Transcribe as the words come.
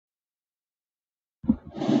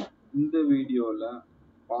இந்த வீடியோல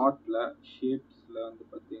பார்ட்ல ஷேப்ஸ்ல வந்து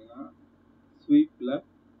பார்த்தீங்கன்னா ஸ்வீப்ல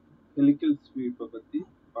ஹெலிக்கல் ஸ்வீப்பை பற்றி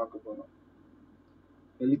பார்க்க போகிறோம்.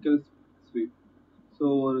 Helical sweep. ஸோ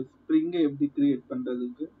ஒரு ஸ்ப்ரிங்கை எப்படி கிரியேட்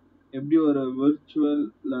பண்ணுறதுக்கு, எப்படி ஒரு விர்ச்சுவல்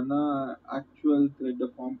இல்லைன்னா ஆக்சுவல் த்ரெட்டை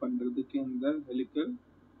ஃபார்ம் பண்ணுறதுக்கு இந்த ஹெலிக்கல்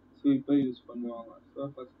ஸ்வீப்பை யூஸ் பண்ணுவாங்க. ஸோ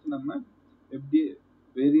ஃபர்ஸ்ட் நம்ம எப்படி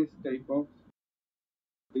வேரியஸ் டைப் ஆஃப்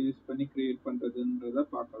யூஸ் பண்ணி கிரியேட் பண்ணுறதுன்றத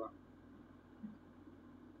பார்க்கலாம்.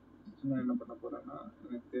 நான் என்ன பண்ண போறேன்னா,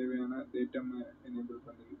 எனக்கு தேவையான டேட்டா எனேபிள்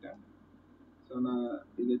பண்ணிக்கிட்டேன். ஸோ நான்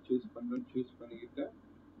இதை சூஸ் பண்ணிக்கிட்டேன்.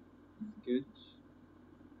 ஸ்கெட்ச்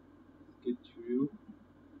வியூ,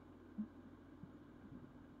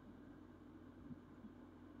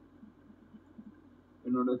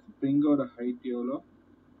 என்னோட ஸ்ப்ரிங்கோட ஹைட் எவ்வளோ,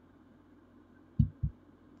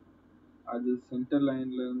 அது சென்டர்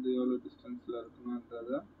லைன்ல இருந்து எவ்வளோ டிஸ்டன்ஸ்ல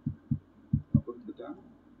இருக்கணும்ன்றத நான் கொடுத்துட்டேன்.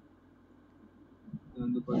 இது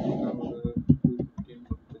வந்து பார்த்தீங்கன்னா ஒரு 215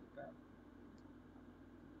 கொடுத்துருக்கேன்.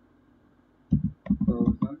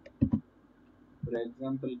 1000 ஒரு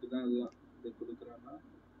எக்ஸாம்பிளுக்கு தான் இது கொடுக்குறேன்னா.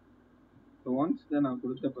 ஸோ ஒன்ஸ் இதை நான்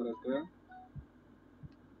கொடுத்த பிறகு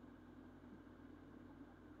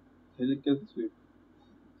ஹெலிக்கல் ஸ்வீப்.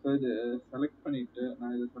 ஸோ இதை செலக்ட் பண்ணிட்டு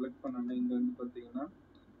நான் இதை செலக்ட் பண்ணேன்னா இங்கே வந்து பார்த்தீங்கன்னா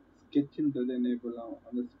ஸ்கெட்ச்ன்றது எனேபிள் ஆகும்.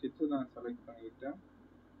 அந்த ஸ்கெட்சை நான் செலக்ட் பண்ணிக்கிட்டேன்.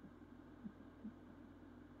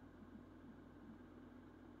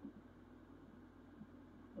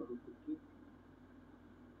 ஒரு குட்டி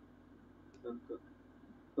சர்க்கிள்.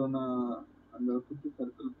 ஸோ நான் அந்த குட்டி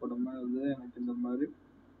சர்க்கிள் போடும்போது எனக்கு இந்த மாதிரி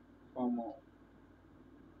ஃபார்ம் ஆகும்.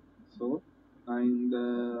 ஸோ நான் இந்த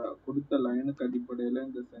கொடுத்த லைனுக்கு அடிப்படையில்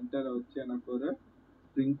இந்த சென்டரை வச்சு எனக்கு ஒரு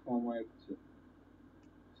ஸ்ப்ரிங் ஃபார்ம் ஆயிடுச்சு.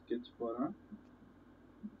 ஸ்கெட்ச் போகிறேன்.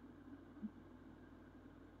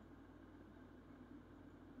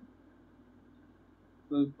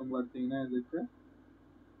 ஸோ இப்போ பார்த்தீங்கன்னா இதுக்கு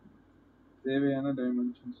தேவையான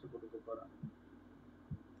டைமென்ஷன்ஸ் கொடுக்க போகிறேன்.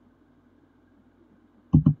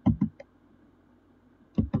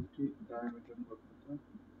 டயமீட்டர் கொடுத்துட்டேன்.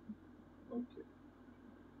 ஓகே.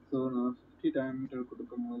 ஸோ நான் 50 டயமீட்டர்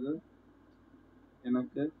கொடுக்கும்போது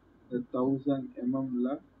எனக்கு 1000 mmல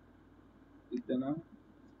இத்தனை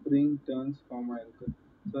ஸ்ப்ரிங் டர்ன்ஸ் ஃபார்ம் ஆயிருக்கு.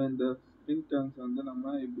 ஸோ இந்த ஸ்ப்ரிங் டர்ன்ஸ் வந்து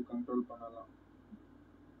நம்ம இப்படி கண்ட்ரோல் பண்ணலாம்.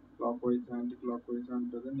 கிளாக் வைஸ் ஆன்டி கிளாக்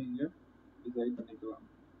வைஸ்ன்றதை நீங்கள் டிசைட் பண்ணிக்கலாம்.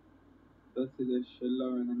 ப்ளஸ் இது ஷெல்லாக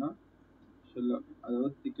வேணும்னா ஷெல்லாக,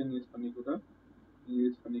 அதாவது திக்கன் யூஸ் பண்ணி கூட நீங்கள்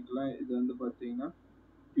யூஸ் பண்ணிக்கலாம். இது வந்து பார்த்தீங்கன்னா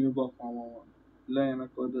டியூபாக ஃபார்ம் ஆகும். இல்லை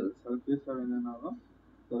எனக்கு ஒரு சர்ஃபேஸாக வேணும்னாலும்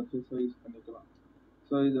சர்ஃபேஸாக யூஸ் பண்ணிக்கலாம்.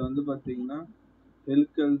 ஸோ இது வந்து பார்த்தீங்கன்னா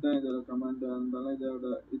ஹெலிக்கல் தான் இதோட கமாண்டாக இருந்தாலும்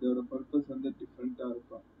இதோட பர்பஸ் வந்து டிஃப்ரெண்ட்டாக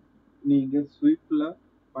இருக்கும். நீங்கள் ஸ்வீப்பில்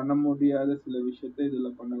பண்ண முடியாத சில விஷயத்த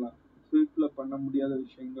இதில் பண்ணலாம். ஸ்வீப்பில் பண்ண முடியாத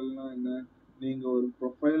விஷயங்கள்னா என்ன, நீங்கள் ஒரு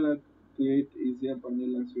ப்ரொஃபைலை கிரியேட் ஈஸியாக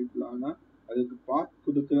பண்ணிடலாம் ஸ்வீப்பில். ஆனால் அதுக்கு பாத்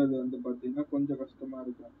கொடுக்கறது வந்து பார்த்தீங்கன்னா கொஞ்சம் கஷ்டமாக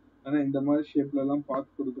இருக்கும். ஆனால் இந்த மாதிரி ஷேப்லலாம்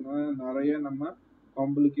பாத் கொடுக்கணும்னா நிறைய நம்ம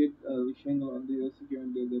காம்ப்ளிகேட் விஷயங்களை வந்து யோசிக்க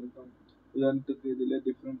வேண்டியது இருக்கும். உதாரணத்துக்கு இதில்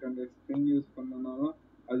different kind of spring use பண்ணனாலும்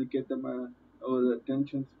அதுக்கேற்ற மாதிரி ஒரு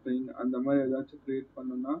டென்ஷன் ஸ்ப்ரிங் அந்த மாதிரி ஏதாச்சும் கிரியேட்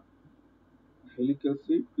பண்ணணும்னா ஹெலிக்கல்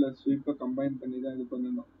ஸ்வீப் ப்ளஸ் ஸ்வீப்பை கம்பைன் பண்ணி தான் இது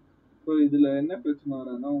பண்ணணும். ஸோ இதில் என்ன பிரச்சனை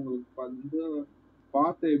வரேன்னா, உங்களுக்கு வந்து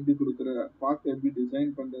பாத்தை எப்படி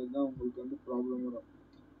டிசைன் பண்ணுறது தான் உங்களுக்கு வந்து ப்ராப்ளம் வரும்.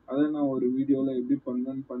 அதை நான் ஒரு வீடியோவில் எப்படி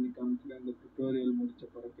பண்ணணும்னு பண்ணி காமிக்கிறேன். இந்த டுட்டோரியல் முடித்த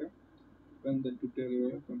பிறகு இந்த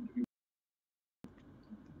டுட்டோரியலை கண்டினியூ.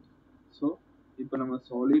 ஸோ இப்போ நம்ம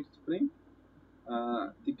சாலிட் ஸ்ப்ரிங்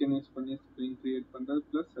திக்கன் யூஸ் பண்ணி ஸ்ப்ரிங் கிரியேட் பண்ணுறது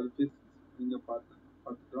ப்ளஸ் சர்ஃபேஸ் நீங்கள்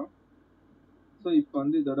பார்த்துட்டோம். ஸோ இப்போ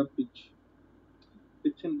வந்து இதோட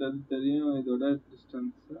பிட்ச்ன்றது தெரியும். இதோட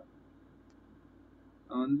டிஸ்டன்ஸ்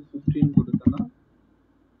நான் வந்து 15 கொடுத்தேன்னா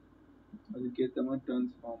அதுக்கேற்ற மாதிரி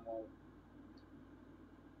டிரான்ஸ்ஃபார்ம் ஆகும்.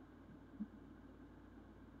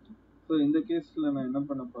 ஸோ இந்த கேஸில் நான் என்ன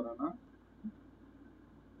பண்ண போகிறேன்னா,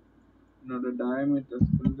 என்னோட டயமீட்டர்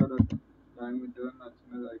ஸ்ப்ரிங்கோட டயமீட்டரை நான்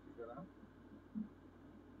சின்னதாக்கிக்கிறேன்.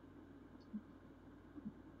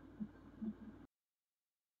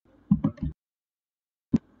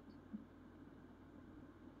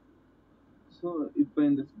 ஸோ இப்போ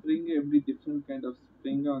இந்த ஸ்ப்ரிங்கை எப்படி டிஃப்ரெண்ட் கைண்ட் ஆஃப்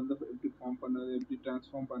ஸ்ப்ரிங்கை வந்து எப்படி ஃபார்ம் பண்ணுறது, எப்படி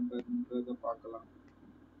டிரான்ஸ்ஃபார்ம் பண்ணுறதுன்றதை பார்க்கலாம்.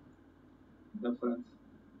 ரெஃபரன்ஸ்.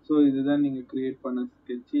 ஸோ இதுதான் நீங்கள் கிரியேட் பண்ண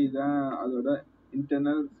ஸ்கெட்சு. இதுதான் அதோட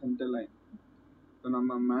இன்டர்னல் சென்டர் லைன். ஸோ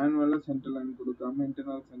நம்ம மேனுவலாக சென்டர் லைன் கொடுக்காம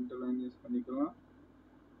இன்டர்னல் சென்டர் லைன் யூஸ் பண்ணிக்கலாம்.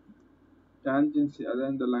 டேஞ்சன்சி,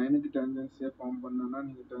 அதாவது இந்த லைனுக்கு டேஞ்சன்சியாக ஃபார்ம் பண்ணோன்னா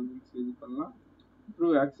நீங்கள் டேஞ்சன்சி இது பண்ணலாம். த்ரூ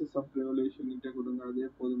ஆக்சஸ் ஆஃப் ரெவல்யூஷன் கிட்டே கொடுங்க, அதே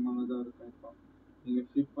போதுமானதாக இருக்கும். இப்போ நீங்கள்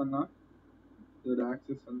ஃபிளிப் பண்ணால் இதோட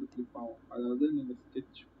ஆக்சஸ் வந்து ஃபிளிப் ஆகும். அதாவது நீங்கள்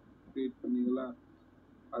ஸ்கெட்ச் கிரியேட் பண்ணீங்களா,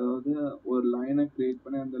 அதாவது ஒரு லைனை கிரியேட்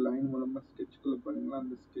பண்ணி அந்த லைன் மூலமா ஸ்கெட்ச்குள்ள பண்ணீங்களா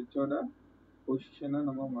அந்த ஸ்கெட்சோட பொசிஷனை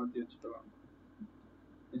நம்ம மாற்றி வச்சுக்கலாம்.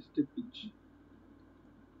 Next pitch.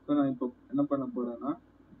 ஸோ நான் இப்போ என்ன பண்ண போறேன்னா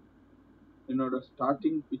என்னோட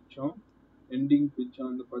ஸ்டார்டிங் பிச்சும் எண்டிங் பிச்சும்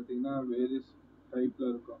வந்து பார்த்தீங்கன்னா வேரியஸ் டைப்ல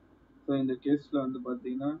இருக்கும். ஸோ இந்த கேஸ்ல வந்து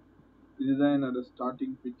பார்த்தீங்கன்னா இதுதான் என்னோட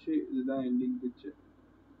ஸ்டார்டிங் பிச்சு, இதுதான் எண்டிங் பிச்சு.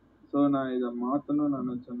 ஸோ நான் இதை மாற்றணும்னு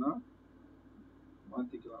நினச்சேன்னா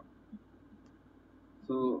மாற்றிக்கலாம்.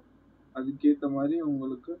 ஸோ அதுக்கேற்ற மாதிரி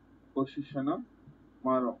உங்களுக்கு பொசிஷனாக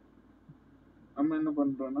மாறும். நம்ம என்ன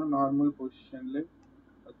பண்ணுறோன்னா நார்மல் பொசிஷன்ல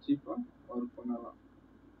வச்சு இப்போ ஒர்க் பண்ணலாம்.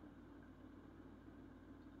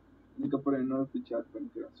 இதுக்கப்புறம் இன்னொரு பிச் ஆட்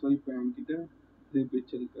பண்ணிக்கிறேன். ஸோ இப்போ என்கிட்ட 3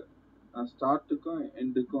 பிச் இருக்கு. நான் ஸ்டார்ட்டுக்கும்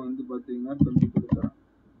எண்டுக்கும் வந்து பார்த்தீங்கன்னா 20 கொடுக்குறேன்.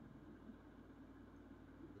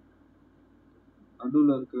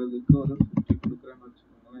 நடுவில் இருக்கிறதுக்கு ஒரு 50 கொடுக்குறேன்னு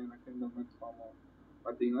வச்சுக்கோங்களேன். எனக்கு இந்த மாதிரி ஃபார்ம் ஆகும்.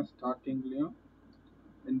 பார்த்தீங்கன்னா ஸ்டார்டிங்லேயும்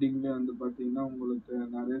எண்டிங்லேயும் வந்து பார்த்தீங்கன்னா உங்களுக்கு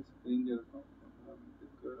நிறைய ஸ்ப்ரிங் இருக்கும்.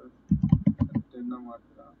 இதுக்கு 10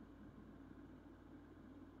 மாற்றுறேன்.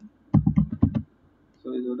 ஸோ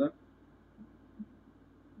இதோட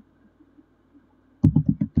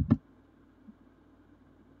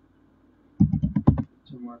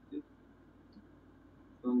மாற்றி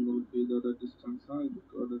உங்களுக்கு இதோட டிஸ்டன்ஸும்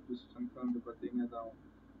இதுக்கோட டிஸ்டன்ஸும் வந்து பார்த்தீங்கன்னா இதாகும்.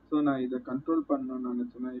 ஸோ நான் இதை கண்ட்ரோல் பண்ணணும்னு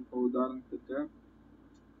நினச்சேன்னா இப்போ உதாரணத்துக்கு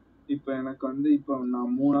இப்போ எனக்கு வந்து இப்போ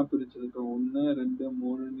நான் 3 பிரிச்சிருக்கேன். 1 2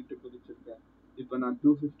 3 பிரிச்சிருக்கேன். இப்போ நான்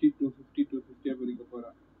 250 250 250 பிரிக்க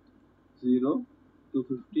போறேன். 0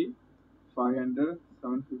 250 500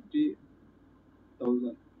 750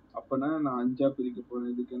 1000. அப்பனா நான் 5 பிரிக்க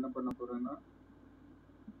போறேன். இதுக்கு என்ன பண்ண போறேன்னா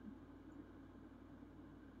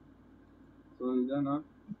ஸோ இதை நான்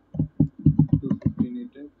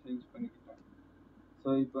 250 சேஞ்ச் பண்ணிக்கிட்டேன். ஸோ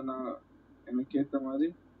இப்போ நான் எனக்கு ஏற்ற மாதிரி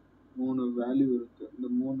 3 வேல்யூ இருக்கு. இந்த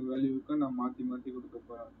 3 வேல்யூவுக்கு நான் மாற்றி மாற்றி கொடுக்க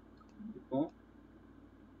போறேன். இப்போ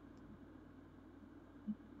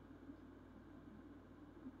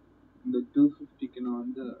இந்த 250க்கு நான்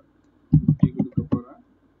வந்து 50 கொடுக்க போறேன்.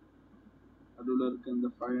 நடுவில் இருக்க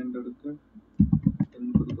இந்த 500க்கு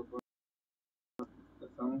 10 கொடுக்க போறேன்.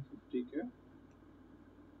 750க்கு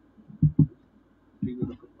 50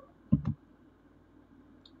 கொடுக்க போறேன்.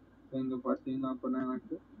 இங்க பார்த்தீங்கன்னா அப்பனா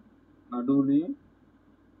எனக்கு நடுவுலையும்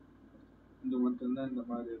இங்க மட்டும்தான் இந்த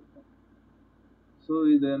மாதிரி இருக்கும். ஸோ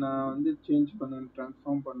இதை நான் வந்து சேஞ்ச் பண்ண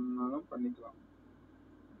ட்ரான்ஸ்ஃபார்ம் பண்ணனாலும் பண்ணிக்கலாம்.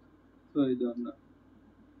 ஸோ இது ஒன்று.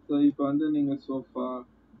 ஸோ இப்போ வந்து நீங்கள் சோஃபா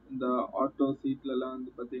இந்த ஆட்டோ சீட்லலாம்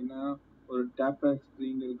வந்து பார்த்தீங்கன்னா ஒரு டேப்பர்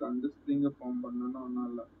ஸ்ப்ரிங் இருக்கு. அந்த ஸ்ப்ரிங்கை ஃபார்ம் பண்ணணும்னா ஒன்றும்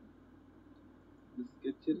இல்லை. இந்த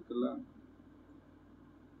ஸ்கெட்ச் இருக்குல்ல,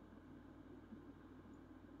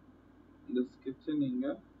 இந்த ஸ்கெட்சை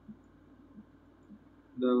நீங்கள்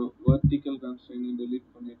இந்த வெர்டிக்கல் கன்ஸ்ட்ரெயினை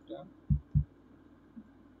டெலீட் பண்ணிட்டு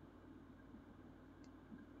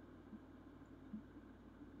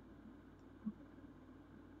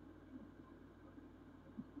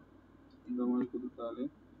இந்த மாதிரி கொடுத்தாலே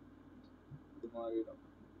இது மாறிடும்.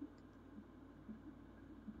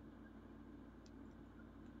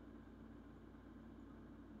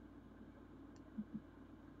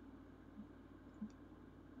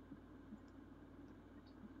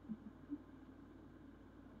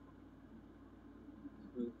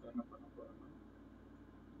 இப்போ என்ன பண்ண போறேன்னா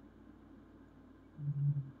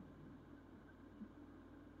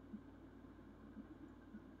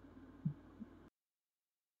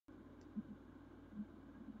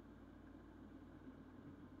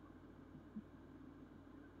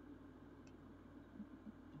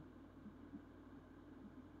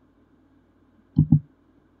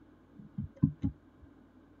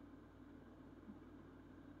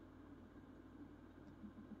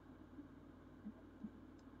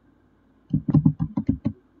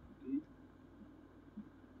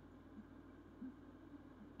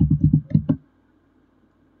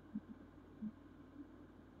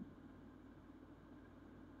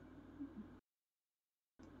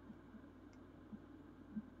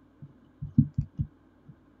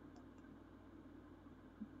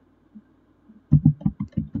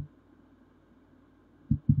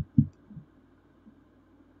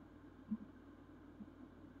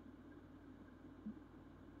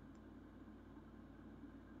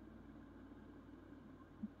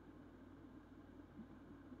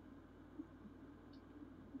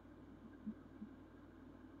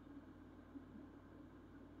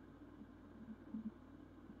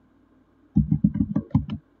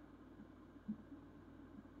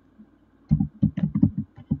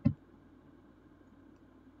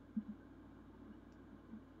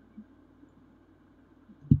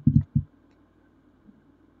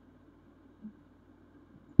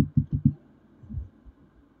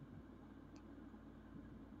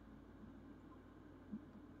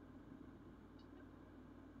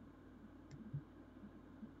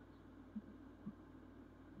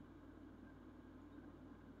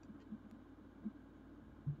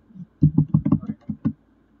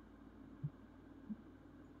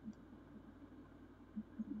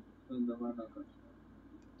இந்த மாதிரி நான்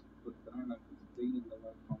கொடுத்துறேன். எனக்கு ஸ்ப்ரிங் இந்த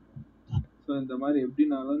மாதிரி ஃபார்ம் பண்ணும். ஸோ இந்த மாதிரி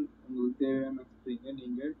எப்படினாலும் உங்களுக்கு தேவையான ஸ்ப்ரிங்கை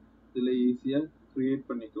நீங்கள் இதில் ஈஸியாக க்ரியேட்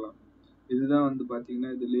பண்ணிக்கலாம். இதுதான் வந்து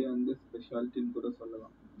பார்த்தீங்கன்னா இதுலேயே வந்து ஸ்பெஷாலிட்டின்னு கூட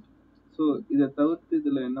சொல்லலாம். ஸோ இதை தவிர்த்து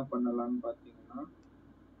இதில் என்ன பண்ணலாம்னு பார்த்தீங்கன்னா,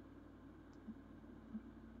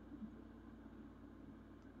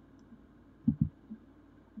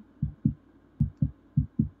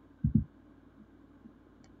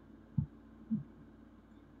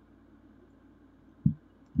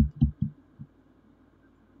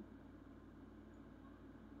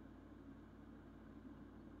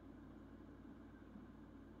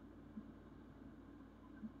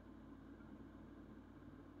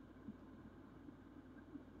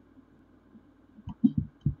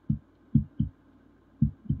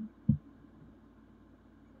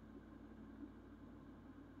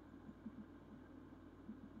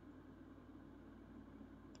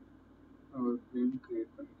 ஒரு ஃப்ரேம்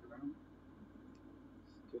கிரியேட் பண்ணிக்கிறேன்.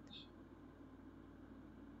 ஸ்கெட்ச்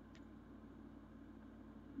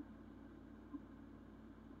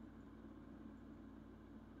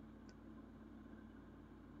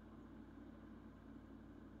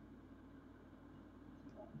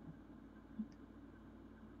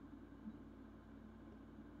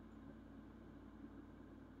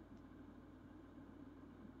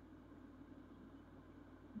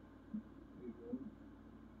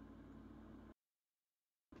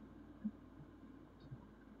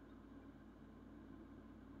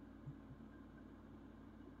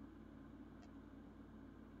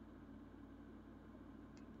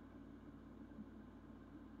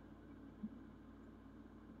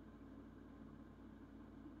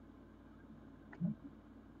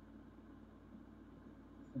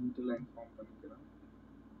சென்டர் லைன் ஃபார்ம் பண்ணிக்கிறேன்.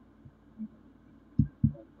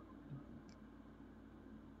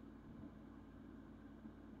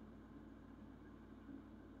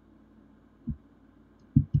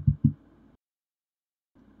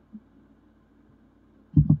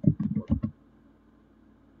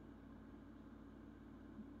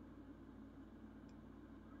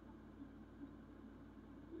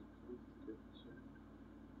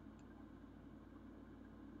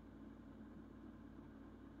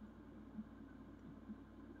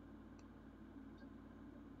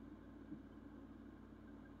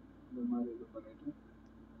 இந்த மாதிரி இது பண்ணிட்டு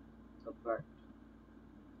சப்ராக்ட்.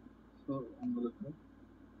 ஸோ உங்களுக்கு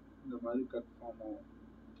இந்த மாதிரி கட் ஃபார்ம் ஆகும்.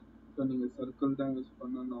 ஸோ நீங்கள் சர்க்கிள் தான் யூஸ்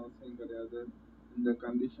பண்ணணும்னு அவசியம் கிடையாது. இந்த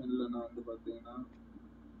கண்டிஷனில் நான் வந்து பார்த்தீங்கன்னா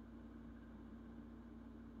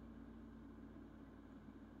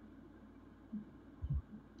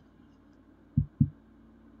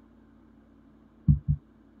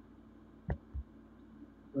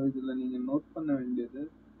ஸோ இதில் நீங்கள் நோட் பண்ண வேண்டியது,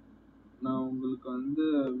 நான் உங்களுக்கு வந்து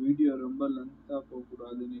வீடியோ ரொம்ப லென்த்தாக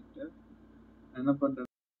போகக்கூடாதுன்னுட்டு என்ன பண்ணுறேன்,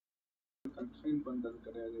 கன்ஸ்ட்ரெயின் பண்ணுறது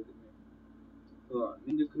கிடையாது எதுவுமே. ஸோ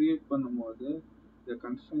நீங்கள் க்ரியேட் பண்ணும்போது இதை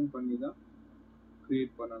கன்ஸ்ட்ரெயின் பண்ணி தான்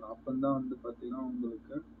க்ரியேட் பண்ணணும். அப்போ தான் வந்து பார்த்தீங்கன்னா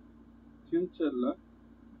உங்களுக்கு ஃப்யூச்சரில்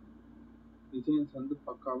டிசைன்ஸ் வந்து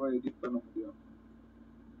பக்காவாக எடிட் பண்ண முடியும்.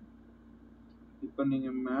 இப்போ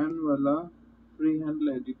நீங்கள் மேனுவலாக ஃப்ரீ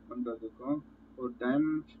ஹேண்டில் எடிட் பண்ணுறதுக்கும் ஒரு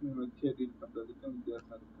டைமென்ஷன் வச்சு எடிட் பண்ணுறதுக்கும்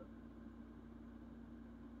வித்தியாசம் இருக்குது.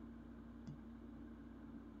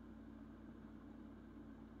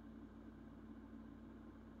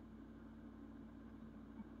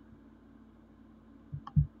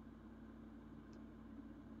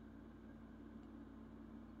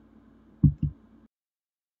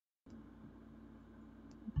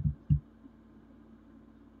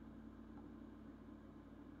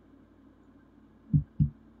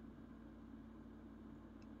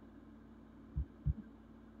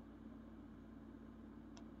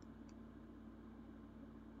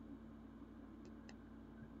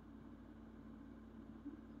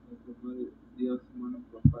 இந்த மாதிரி வித்தியாசமான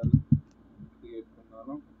ப்ரொஃபைல் கிரியேட்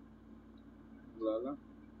பண்ணாலும் உங்களால்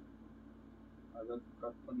அதை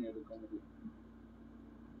கட் பண்ணி எடுக்க முடியும்.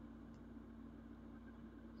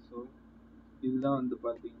 ஸோ இதுதான் வந்து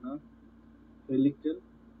பார்த்தீங்கன்னா ஹெலிக்கல்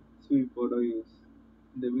ஸ்வீப்போட யூஸ்.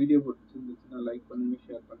 இந்த வீடியோ பிடிச்சிருந்துச்சுன்னா லைக் பண்ணுங்கள்,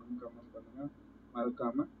 ஷேர் பண்ணுங்கள், கமெண்ட் பண்ணுங்கள்,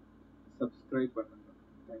 மறக்காமல் சப்ஸ்கிரைப் பண்ணுங்கள்.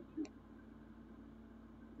 தேங்க்யூ.